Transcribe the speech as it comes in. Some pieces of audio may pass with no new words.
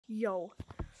Yo,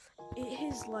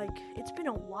 it's been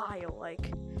a while.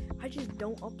 Like, I just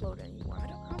don't upload anymore. I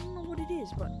don't know what it is,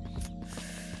 but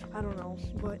I don't know.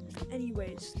 But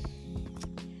anyways,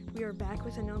 we are back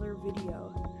with another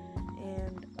video,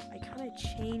 and I kind of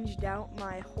changed out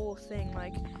my whole thing.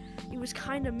 Like, it was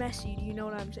kind of messy. Do you know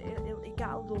what I'm saying? It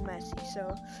got a little messy.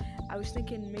 So I was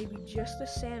thinking maybe just the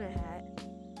Santa hat,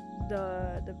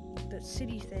 the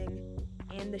city thing,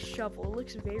 and the shovel. It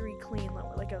looks very clean,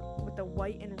 like with the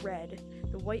white and red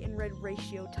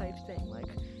ratio type thing. Like,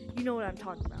 you know what I'm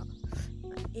talking about.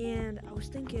 And I was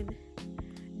thinking,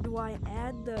 do I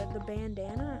add the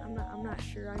bandana? I'm not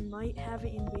sure. I might have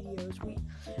it in videos.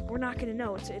 We're not gonna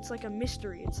know. It's like a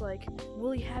mystery. It's like,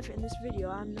 will he have it in this video?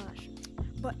 I'm not sure.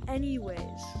 But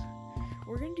anyways,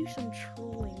 we're gonna do some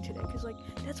trolling today, cause like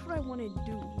that's what I want to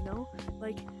do, you know?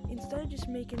 Like, instead of just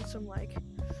making some like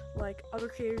other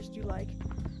creators do, like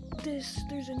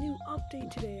there's a new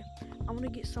update today, I want to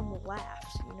get some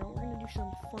laughs, you know? We're gonna do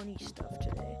some funny stuff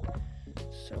today,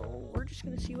 so we're just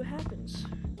gonna see what happens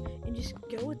and just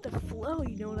go with the flow,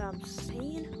 you know what I'm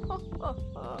saying?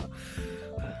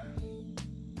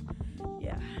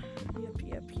 Yep.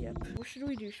 What should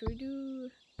we do?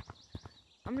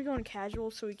 I'm gonna go in casual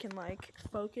so we can like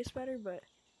focus better, but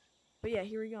yeah,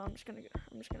 here we go. I'm just gonna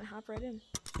hop right in.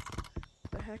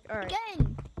 What the heck? All right.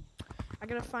 Again. I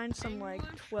gotta find some like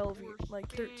 12 years, like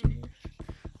 13 years.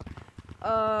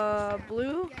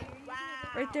 Blue?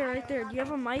 Right there. Do you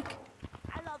have a mic?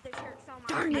 I love this shirt so much.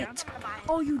 Darn it!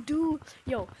 Oh, you do?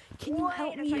 Yo, can you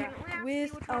help me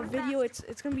with a video?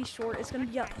 It's gonna be short. It's gonna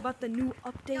be about the new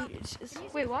update.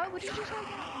 Wait, what? What did you say?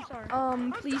 I'm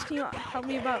sorry. Please, can you help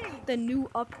me about the new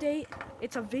update?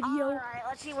 It's a video. Alright,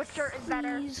 let's see what shirt is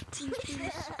better. Please.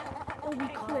 It'll be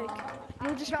quick.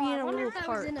 You'll just be in a little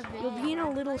part. You'll be in a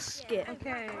little skit.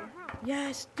 Okay.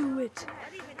 Yes, do it.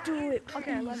 Do it, please.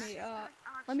 Okay,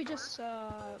 let me just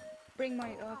bring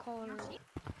my collar.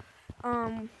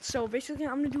 So basically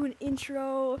I'm gonna do an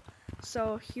intro.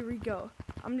 So here we go.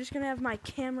 I'm just gonna have my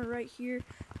camera right here.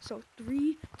 So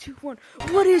 3, 2, 1.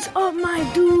 What is up, my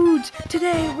dudes?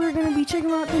 Today we're gonna be checking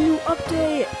out the new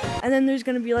update. And then there's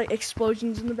gonna be like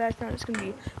explosions in the background. It's gonna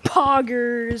be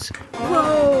poggers.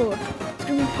 Whoa! It's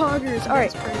gonna be poggers.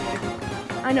 Alright.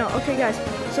 I know. Okay, guys.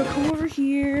 So come over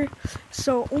here.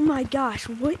 So, oh my gosh,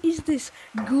 what is this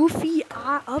goofy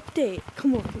update?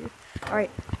 Come over here.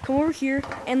 Alright, come over here,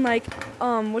 and like,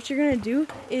 what you're gonna do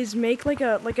is make like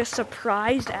a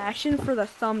surprised action for the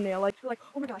thumbnail. Like,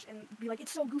 oh my gosh, and be like,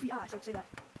 it's so goofy eyes. So say that.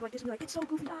 Like this, be like, it's so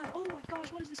goofy eyes. Oh my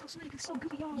gosh, what is this cosmetic? It's so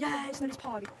goofy eyes. Yes, that is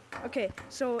Pog. Okay,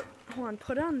 so hold on,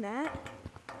 put on that,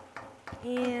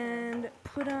 and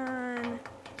put on.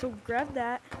 So grab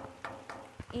that,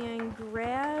 and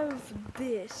grab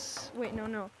this. Wait,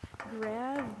 no.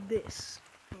 Grab this.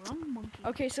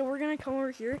 Okay, so we're gonna come over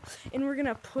here and we're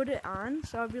gonna put it on.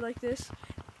 So I'll be like this,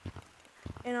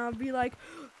 and I'll be like,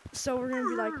 so we're gonna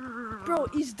be like, bro,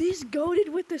 is this goated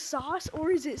with the sauce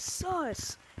or is it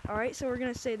sus? All right, so we're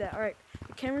gonna say that. All right,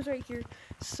 the camera's right here.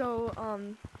 So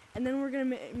and then we're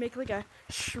gonna make like a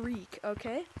shriek.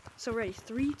 Okay, so ready,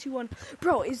 3, 2, 1.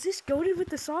 Bro, is this goated with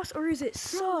the sauce or is it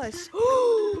sus?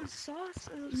 Sauce.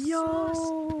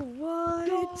 Yo,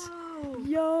 what?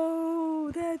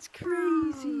 Yo, that's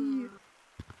crazy.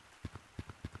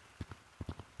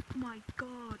 Oh my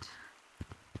god.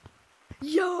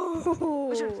 Yo.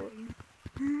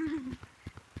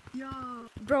 Yo.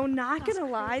 Bro, not gonna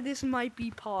lie, this might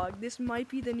be Pog. This might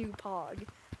be the new Pog.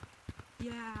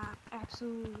 Yeah,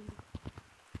 absolutely.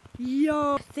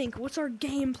 Yo, what's our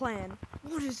game plan?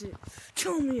 What is it?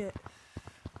 Tell me it.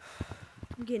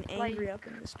 I'm getting angry up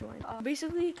in this joint.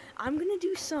 Basically, I'm gonna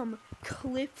do some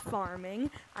clip farming.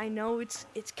 I know it's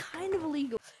kind of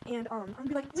illegal, and I'm gonna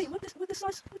be like, wait, what the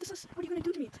sauce? What are you gonna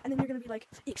do to me? And then you're gonna be like,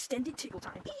 extended tickle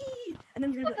time. Eee! And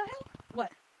then you're gonna be like,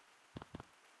 what?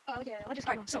 Okay, I'll just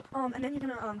Alright, so and then you're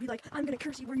gonna be like, I'm gonna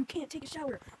curse you where you can't take a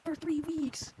shower for 3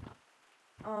 weeks.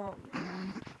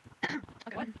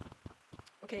 Okay. What?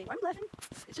 Okay, I'm laughing.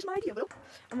 It's just my idea, bro.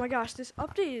 Oh my gosh, this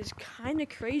update is kind of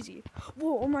crazy.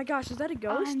 Whoa, oh my gosh, is that a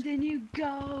ghost? I'm the new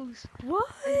ghost. What?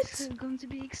 It's going to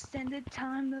be extended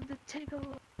time of the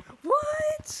tickle.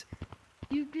 What?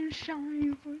 You've been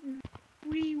showering for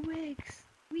 3 weeks.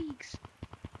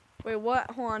 Wait, what?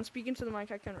 Hold on, speaking to the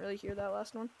mic, I couldn't really hear that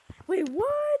last one. Wait,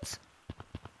 what?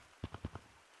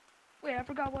 Wait, I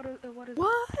forgot what is.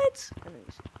 What?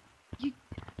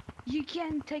 You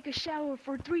can't take a shower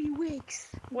for 3 weeks.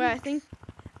 Wait, I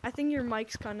think your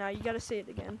mic's cut out. You gotta say it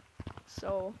again.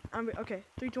 So, okay.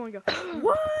 3, 2, 1, go.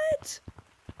 What?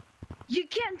 You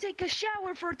can't take a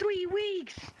shower for 3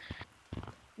 weeks.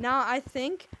 Now I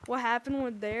think what happened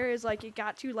with there is like it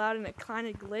got too loud and it kind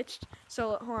of glitched.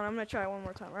 So hold on, I'm gonna try it one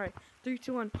more time. All right, 3,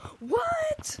 2, 1.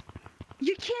 What?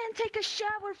 You can't take a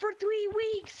shower for 3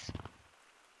 weeks.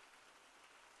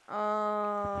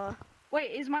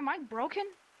 Wait, is my mic broken?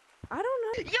 I don't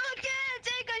know. You can't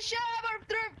take a shower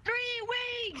for 3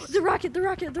 weeks. The rocket, the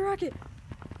rocket, the rocket.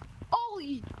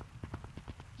 Holy,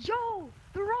 yo,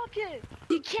 the rocket.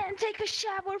 You can't take a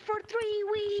shower for 3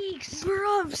 weeks.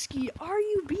 Brovsky, are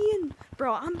you being...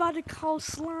 Bro, I'm about to call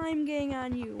Slime Gang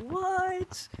on you.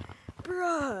 What?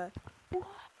 Bruh. What?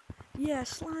 Yeah,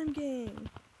 Slime Gang.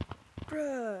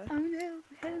 Bruh. Oh no,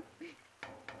 help me.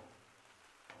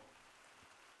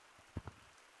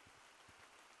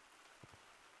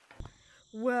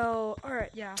 Well,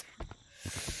 alright. Yeah.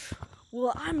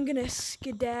 Well, I'm gonna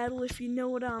skedaddle if you know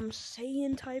what I'm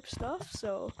saying type stuff,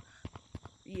 so...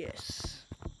 Yes.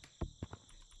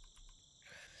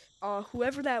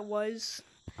 Whoever that was,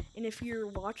 and if you're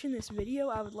watching this video,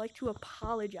 I would like to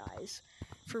apologize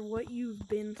for what you've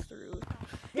been through.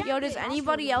 Yo, does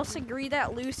anybody else agree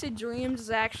that Lucid Dreams is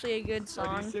actually a good Have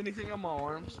song? you seen anything on my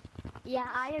arms? Yeah,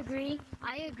 I agree.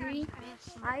 I agree.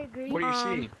 I agree. What do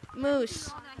you see?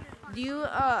 Moose, do you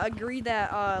agree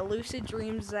that Lucid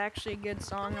Dreams is actually a good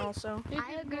song also?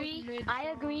 I agree. I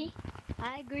agree.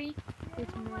 I agree.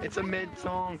 It's a mid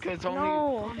song because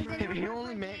No,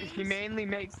 he mainly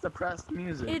makes depressed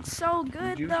music. it's so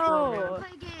good You though. for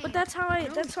But that's how I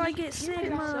get He Sigma.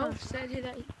 himself said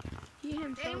that. He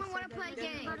himself Anyone want said to play that a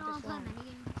he game? doesn't like the song.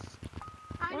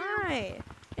 Why?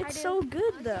 It's do. so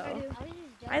good though.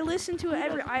 I listen to it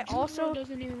every. I Juice also. WRLD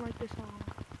doesn't even like the song.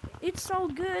 It's so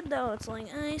good though. It's like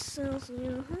I still see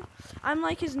you. I'm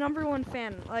like his #1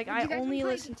 fan. Like I you guys only wanna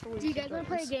play- listen to Do you Lucid guys want to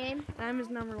play a Dreams. game? And I'm his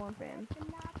 #1 fan.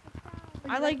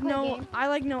 Would I you like to play a know. game? I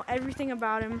like know everything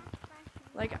about him.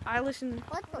 Like I listen.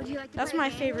 Would you like to That's play a my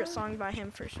game? favorite song by him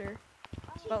for sure.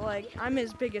 But like I'm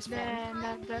his biggest fan.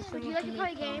 Man, that's the Would you most like to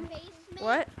play a game?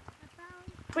 What?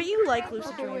 But you like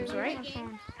Lucid Okay, Dreams, wait, right? wait, hold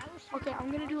on. Okay,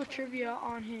 I'm gonna do a trivia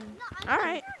on him. All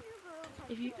right.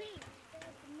 If you,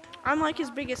 I'm like his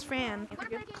biggest fan.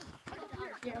 yeah,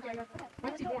 okay, I got that.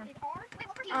 When's he born?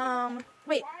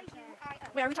 Wait.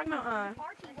 Wait, are we talking about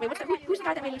wait, who's the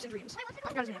guy that made Lucid Dreams? I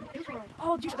forgot his name. Juice WRLD.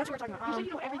 Oh, Juice, that's what we're talking You about. said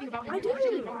you know everything about him. I do. You're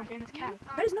actually the #1 fan. That's cap.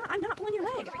 That is not. I'm not pulling your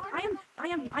leg. I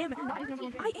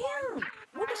am.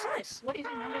 What is this? What is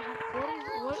his number?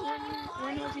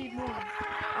 When was he born?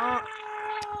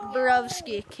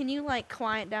 Borovsky, can you like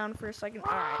quiet down for a second?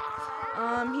 All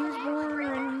right. He was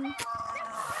born.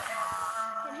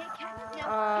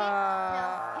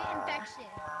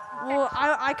 Well,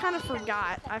 I kind of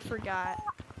forgot. I forgot.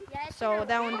 So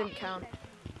that one didn't count.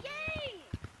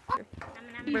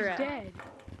 He's Bruh. dead.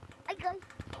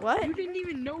 What? You didn't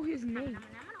even know his name.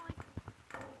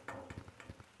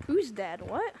 Who's dead?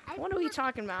 What? What are we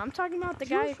talking about? I'm talking about the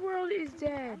guy. Juice WRLD is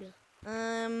dead.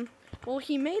 Well,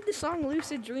 he made the song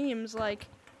 "Lucid Dreams" like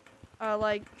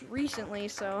recently.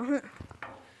 So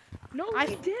No, I-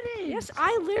 he didn't. yes,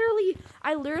 I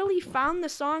literally found the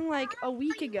song like a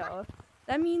week ago.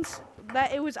 That means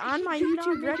that it was on my He did not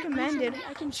YouTube make it recommended. recently.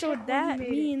 I can So check when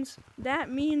he made it. that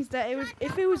means that it was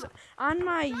if it was on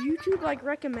my YouTube like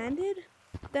recommended,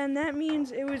 then that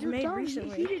means it was You're made dumb.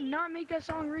 recently. He did not make that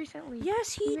song recently.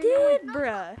 Yes, he He made did, it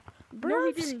bruh. No,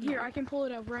 he didn't. Here, I can pull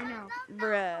it up right now.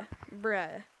 Bruh.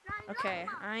 Okay,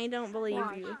 I don't believe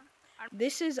Watch. you.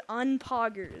 This is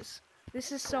unpoggers.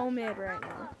 This is so mid right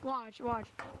now. Watch.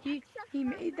 He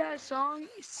made that song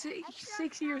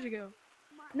six years ago.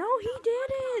 No, he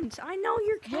didn't. I know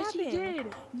you're Yes, capping. he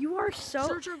did. You are so.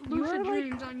 Search up you Lucid are like.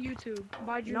 Dreams on YouTube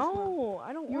by Juice WRLD. No,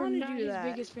 I don't You're want to not do his that.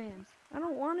 biggest fans. I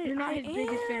don't want to. You're not I his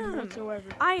biggest fan am. whatsoever.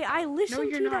 I listen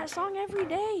you're to not. that song every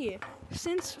day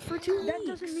for 2 That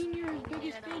weeks. doesn't mean you're his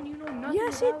biggest fan. You know nothing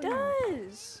Yes, it about him.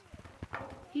 does.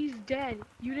 He's dead.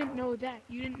 You didn't know that.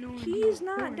 You didn't know when he He's was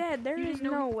not born. dead. There You is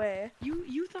didn't know- no way.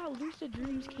 You thought Lucid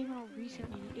Dreams came out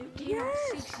recently. It came out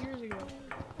Yes. 6 years ago.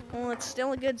 Well, it's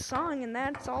still a good song, and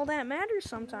that's all that matters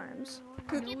sometimes.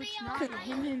 No, it's not.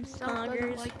 Him himself doesn't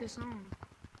Poggers. like the song.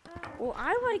 Well,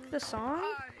 I like the song.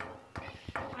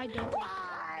 I don't.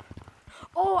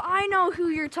 Oh, I know who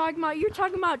you're talking about. You're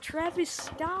talking about Travis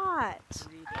Scott.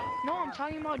 No, I'm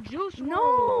talking about Juice WRLD.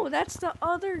 No, that's the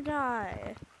other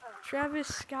guy. Travis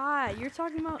Scott. You're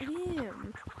talking about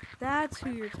him. That's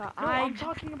who you're talking. No, I'm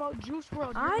talking about Juice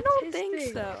WRLD. I You're don't think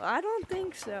autistic. so. I don't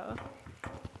think so.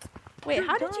 Wait, You're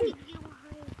how did you?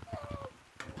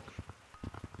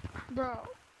 Bro.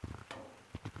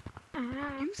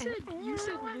 You said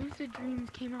Lucid Dreams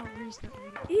came out recently.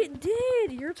 It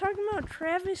did. You're talking about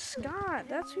Travis Scott.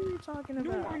 That's who you're talking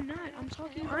about. No, I'm not. I'm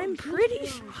talking about I'm Juice pretty.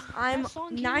 WRLD. I'm That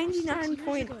song came out 6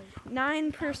 years ago.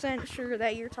 99.9% sure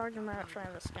that you're talking about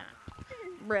Travis Scott.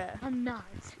 Bruh. I'm not.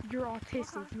 You're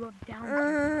autistic. You have Down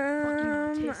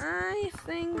syndrome. Fucking autistic. I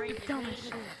think. Dumb as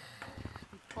shit.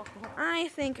 I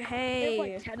think. They have Hey.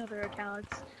 like 10 other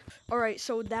accounts. All right.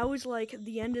 So that was like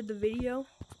the end of the video,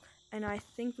 and I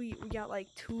think we got like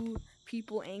 2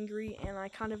 people angry, and I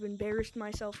kind of embarrassed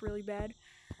myself really bad.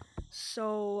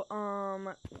 So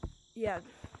yeah,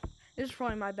 this is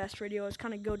probably my best video. I was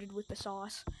kind of goated with the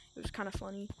sauce. It was kind of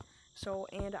funny. So,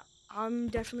 and I'm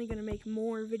definitely gonna make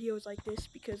more videos like this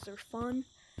because they're fun.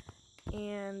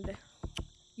 And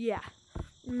yeah.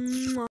 Mwah.